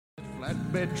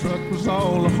Flatbed truck was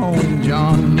all the home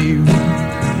John knew.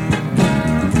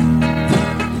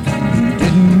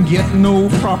 Didn't get no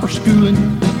proper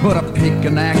schooling, but a pick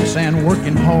and axe and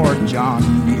working hard John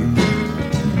knew.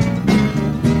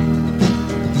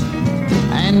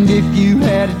 And if you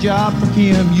had a job for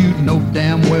him, you'd know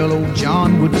damn well old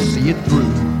John would see it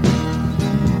through.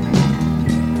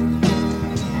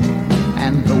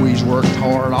 And though he's worked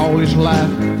hard all his life,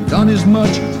 done as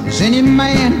much as any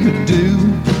man could do,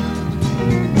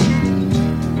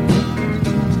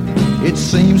 it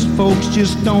seems folks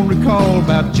just don't recall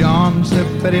about John,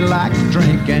 except that he liked to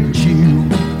drink and chew.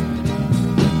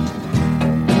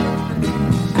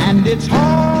 And it's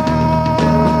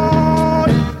hard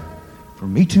for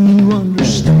me to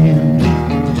understand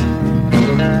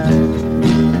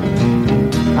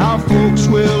how folks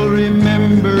will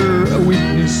remember a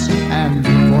weakness and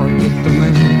forget the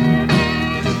man.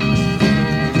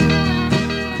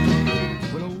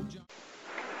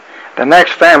 The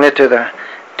next family to the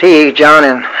Teague, John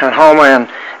and Homer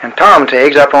and Tom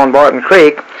Teagues up on Barton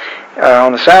Creek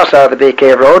on the south side of the Bee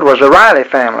Cave Road was the Riley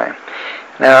family.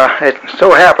 Now, it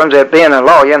so happens that being a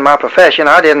lawyer in my profession,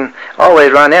 I didn't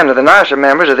always run into the nicer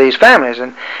members of these families,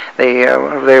 and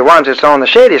the ones that's on the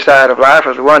shady side of life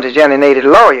was the ones that generally needed a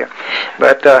lawyer.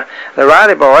 But the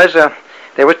Riley boys,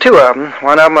 there were two of them.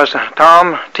 One of them was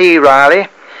Tom T. Riley,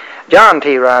 John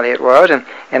T. Riley it was, and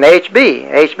H.B.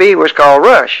 H.B. was called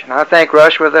Rush. And I think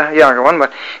Rush was the younger one,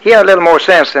 but he had a little more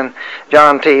sense than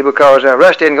John T. because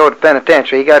Rush didn't go to the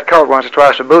penitentiary. He got caught once or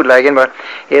twice for bootlegging, but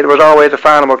it was always a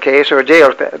finable case or a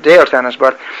jail sentence.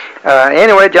 But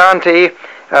anyway, John T.,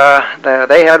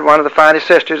 they had one of the finest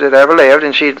sisters that ever lived,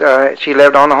 and she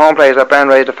lived on the home place up there and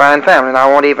raised a fine family. And I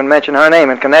won't even mention her name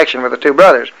in connection with the two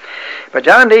brothers. But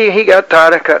John T., he got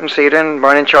tired of cutting cedar and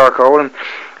burning charcoal, and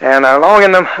along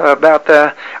in about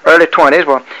the early 20s,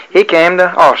 well, he came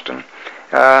to Austin.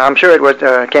 I'm sure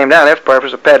it came down there for the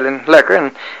purpose of peddling liquor,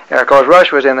 and because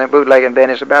Rush was in the bootlegging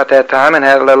business about that time and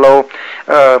had a little old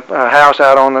house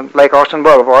out on the Lake Austin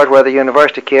Boulevard where the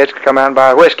university kids could come out and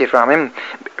buy whiskey from him,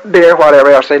 beer, whatever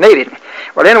else they needed.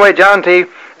 Well, anyway, John T.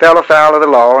 fell afoul of the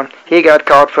law, and he got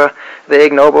caught for the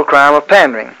ignoble crime of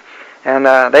pandering, and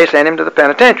they sent him to the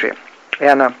penitentiary.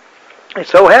 And it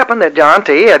so happened that John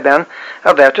T. had been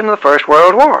a veteran of the First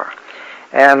World War.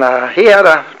 And he had,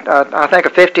 I think, a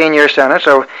 15-year sentence.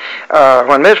 So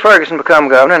when Miss Ferguson became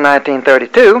governor in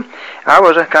 1932, I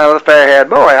was a kind of a fair-haired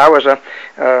boy. I was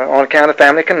on account of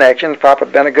family connections. Papa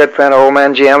had been a good friend of old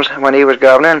man Jim's when he was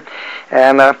governor.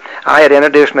 And I had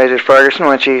introduced Mrs. Ferguson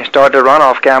when she started a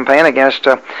runoff campaign against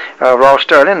Ross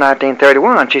Sterling in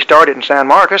 1931. She started in San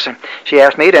Marcos, and she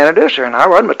asked me to introduce her. And I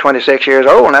wasn't but 26 years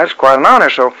old, and that was quite an honor.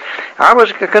 So I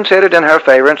was considered in her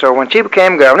favor. And so when she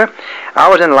became governor, I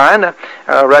was in line to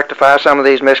rectify some of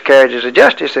these miscarriages of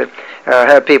justice that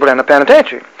had people in the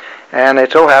penitentiary. And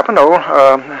it so happened,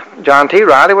 John T.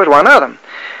 Riley was one of them.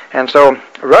 And so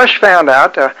Rush found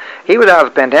out, he was out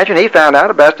of the penitentiary, and he found out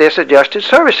about this adjusted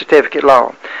service certificate law.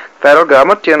 The federal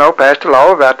government, passed a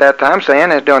law about that time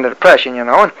saying it's during the Depression,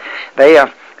 and they,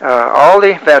 all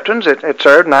the veterans that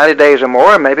served 90 days or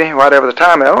more, maybe whatever the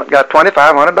time element, got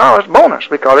 $2,500 bonus.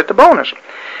 We call it the bonus.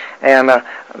 And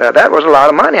that was a lot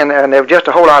of money, and there were just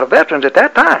a whole lot of veterans at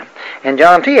that time. And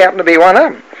John T. happened to be one of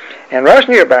them. And Rush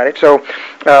knew about it, so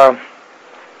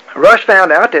Rush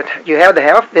found out that you had to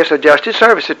have this adjusted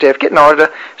service certificate in order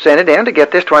to send it in to get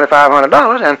this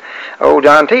 $2,500. And old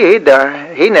John T.,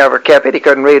 he never kept it. He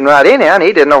couldn't read and write anyhow, and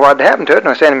he didn't know what had happened to it, and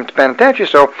I sent him to the penitentiary.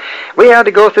 So we had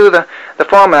to go through the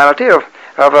formality of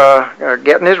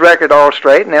getting his record all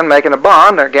straight and then making a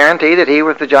bond or guarantee that he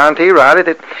was the John T. Riley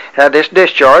that had this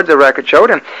discharge, the record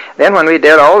showed. And then when we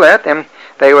did all that, then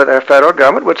the federal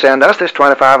government would send us this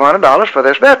 $2,500 for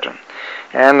this veteran.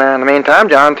 And in the meantime,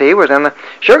 John T. was in the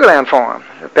Sugarland Farm,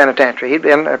 the penitentiary. He'd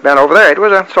been over there. It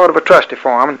was a sort of a trusty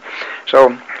farm. And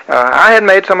so I had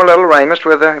made some little arrangements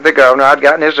with the governor. I'd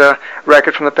gotten his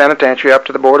record from the penitentiary up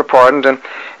to the Board of Pardons,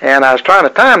 and I was trying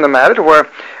to time the matter to where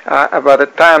by the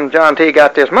time John T.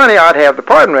 got this money, I'd have the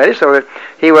pardon ready so that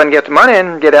he wouldn't get the money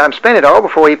and get out and spend it all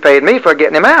before he paid me for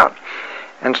getting him out.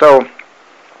 And so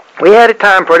we had it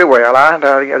timed pretty well.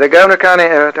 The governor kind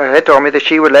of had told me that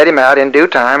she would let him out in due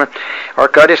time or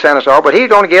cut his sentence off, but he's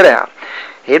going to get out.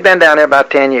 He'd been down there about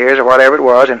 10 years or whatever it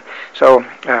was, and so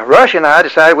Rush and I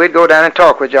decided we'd go down and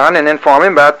talk with John and inform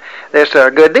him about this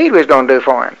good deed we was going to do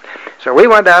for him. So we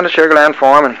went down to Sugarland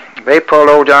Farm, and they pulled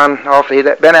old John off. He's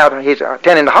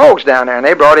tending the hogs down there, and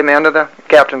they brought him into the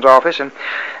captain's office, and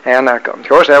of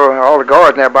course there were all the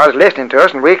guards and everybody was listening to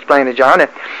us, and we explained to John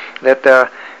that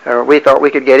we thought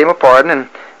we could get him a pardon,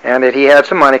 and that he had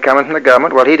some money coming from the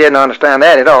government. Well, he didn't understand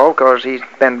that at all, because he's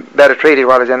been better treated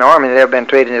while he's in the Army than he'd ever been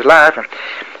treated in his life.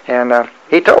 And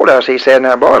he told us, he said,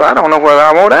 "Now, boys, I don't know whether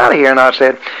I want out of here." And I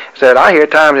said, "I hear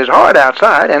times is hard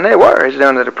outside," and they were. It's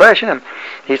during the Depression. And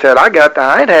he said, I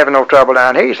ain't having no trouble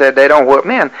down here. He said, "They don't whip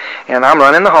me, and I'm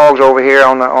running the hogs over here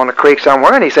on the creek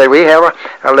somewhere." And he said, "We have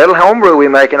a little home brew we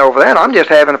making over there, and I'm just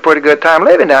having a pretty good time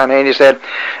living down there." And he said,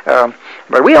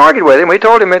 but we argued with him. We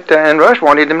told him that, and Rush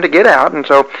wanted him to get out, and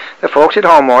so the folks at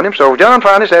home wanted him. So John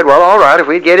finally said, "Well, all right, if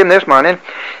we'd get him this money,"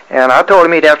 and I told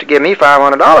him he'd have to give me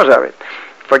 $500 of it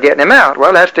for getting him out.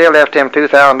 Well, that still left him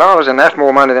 $2,000, and that's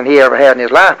more money than he ever had in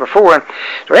his life before. And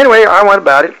so anyway, I went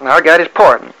about it, and I got his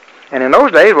pardon. And in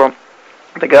those days, well,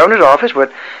 the governor's office would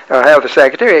have the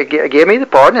secretary give me the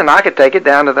pardon, and I could take it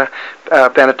down to the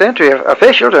penitentiary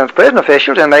officials and prison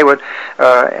officials, and they would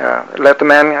let the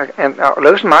man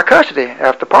loose in my custody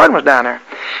after the pardon was down there.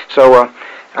 So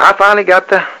I finally got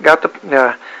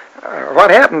the what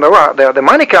happened though? The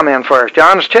money come in first.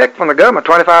 John's check from the government,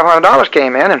 $2,500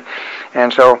 came in,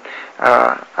 and so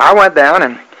I went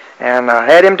down and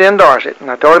had him to endorse it.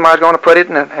 And I told him I was going to put it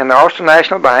in the Austin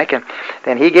National Bank, and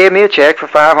then he gave me a check for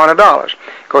 $500.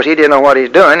 Of course, he didn't know what he's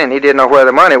doing, and he didn't know where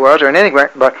the money was or anything.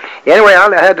 But anyway,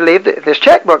 I had to leave this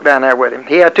checkbook down there with him.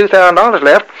 He had $2,000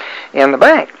 left in the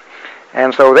bank.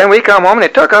 And so then we come home, and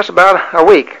it took us about a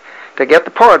week to get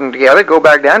the pardon together, go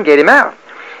back down and get him out.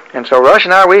 And so Rush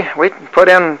and I, we put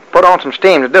on some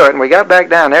steam to do it, and we got back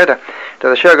down there to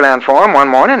the Sugarland Farm one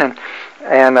morning,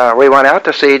 and we went out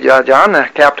to see John. The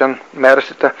captain met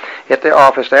us at the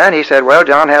office there, and he said, "Well,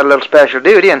 John had a little special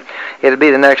duty, and it'd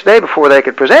be the next day before they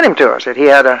could present him to us, that he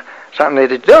had something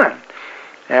that he's doing."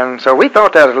 And so we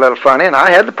thought that was a little funny, and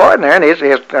I had the pardon there, and he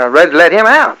was ready to let him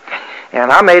out. And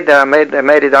I made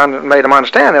him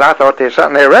understand that I thought there was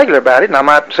something irregular about it, and I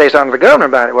might say something to the governor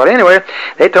about it. Well, anyway,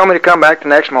 they told me to come back the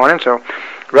next morning, so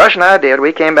Rush and I did.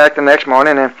 We came back the next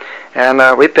morning,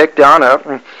 and we picked John up,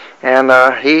 and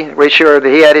we sure that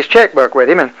he had his checkbook with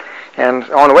him, and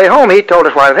on the way home he told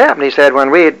us what had happened. He said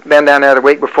when we had been down there the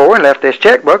week before and left this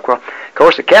checkbook, well, of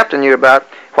course the captain knew about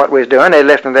what we was doing. They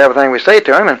listened to everything we say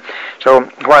to him, and so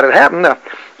what had happened,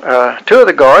 two of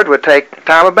the guards would take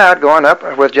time about going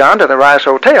up with John to the Rice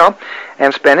Hotel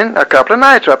and spending a couple of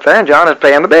nights up there, and John was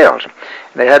paying the bills.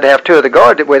 They had to have two of the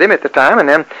guards with him at the time, and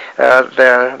then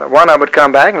one of them would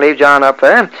come back and leave John up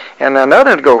there, and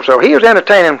another would go. So he was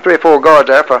entertaining 3 or 4 guards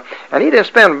there, and he didn't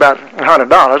spend about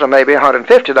 $100 or maybe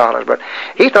 $150, but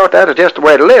he thought that was just the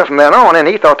way to live from then on, and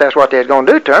he thought that's what they was going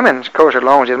to do to him, and of course as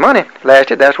long as his money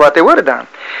lasted, that's what they would have done.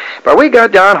 But we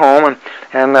got John home,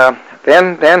 and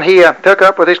then he took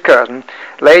up with his cousin,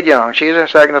 Lade Young. She's a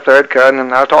second or third cousin,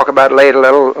 and I'll talk about Lade a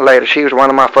little later. She was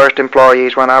one of my first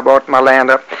employees when I bought my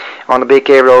land up on the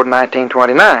BK Road in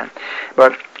 1929.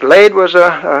 But Lade was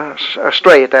a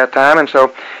stray at that time, and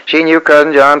so she knew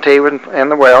cousin John T. was in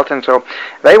the wealth, and so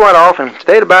they went off and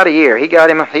stayed about a year. He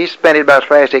spent it about as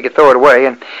fast as he could throw it away,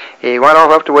 and he went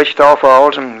off up to Wichita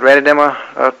Falls and rented him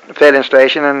a filling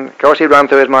station, and of course he'd run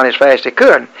through his money as fast as he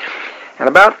could. And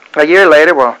about a year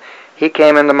later, well, he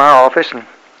came into my office and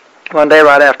one day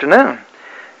right afternoon,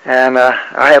 and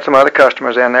I had some other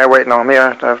customers in there waiting on me,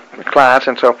 clients,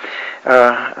 and so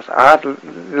I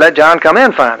let John come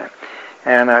in finally.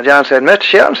 And John said, "Mr.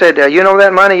 Shelton," said, "you know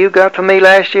that money you got from me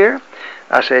last year?"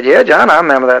 I said, "Yeah, John, I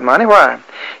remember that money. Why?"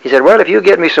 He said, "Well, if you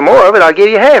get me some more of it, I'll give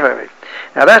you half of it."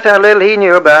 Now that's how little he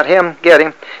knew about him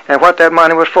getting and what that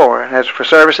money was for. As for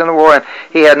service in the war, and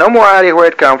he had no more idea where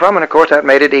it come from, and of course that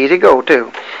made it easy go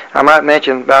too. I might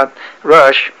mention about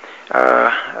Rush.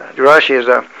 Rush is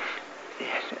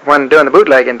when during the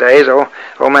bootlegging days, old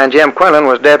man Jim Quinlan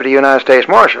was Deputy United States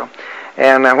Marshal,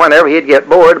 and whenever he'd get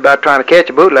bored about trying to catch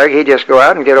a bootlegger, he'd just go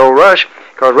out and get old Rush,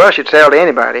 because Rush would sell to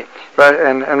anybody.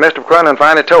 And Mr. Quinlan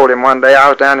finally told him one day, I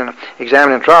was down in an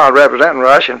examining trial representing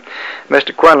Rush, and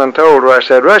Mr. Quinlan told Rush,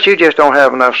 said, "Rush, you just don't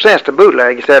have enough sense to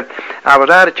bootleg." He said, "I was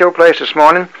out at your place this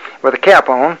morning with a cap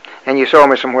on, and you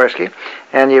sold me some whiskey,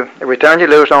 and you returned you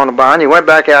loose on the bond. You went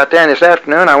back out there, and this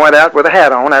afternoon I went out with a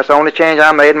hat on. That's the only change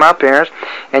I made in my appearance,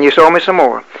 and you sold me some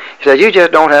more." He said, "You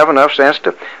just don't have enough sense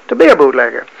to be a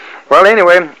bootlegger." Well,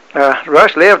 anyway,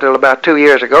 Rush lived till about 2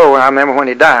 years ago. I remember when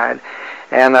he died.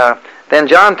 And then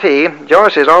John T.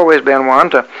 Joyce has always been one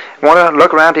to want to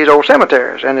look around these old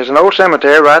cemeteries. And there's an old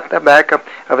cemetery right at the back of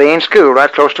Eanes School,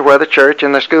 right close to where the church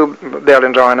and the school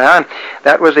buildings are now. And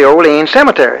that was the old Eanes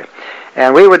Cemetery.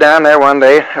 And we were down there one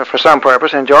day for some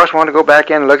purpose, and Joyce wanted to go back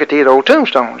in and look at these old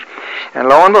tombstones. And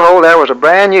lo and behold, there was a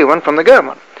brand new one from the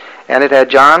government. And it had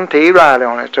John T. Riley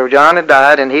on it. So John had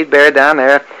died, and he'd buried down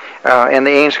there in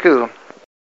the Eanes School.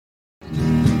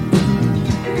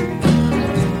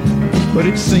 But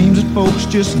it seems that folks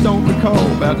just don't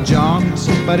recall about John,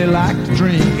 except that he liked to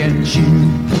drink and chew.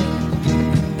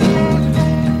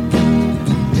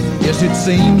 Yes, it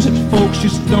seems that folks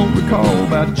just don't recall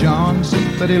about John,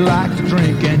 except that he liked to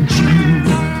drink and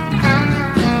chew.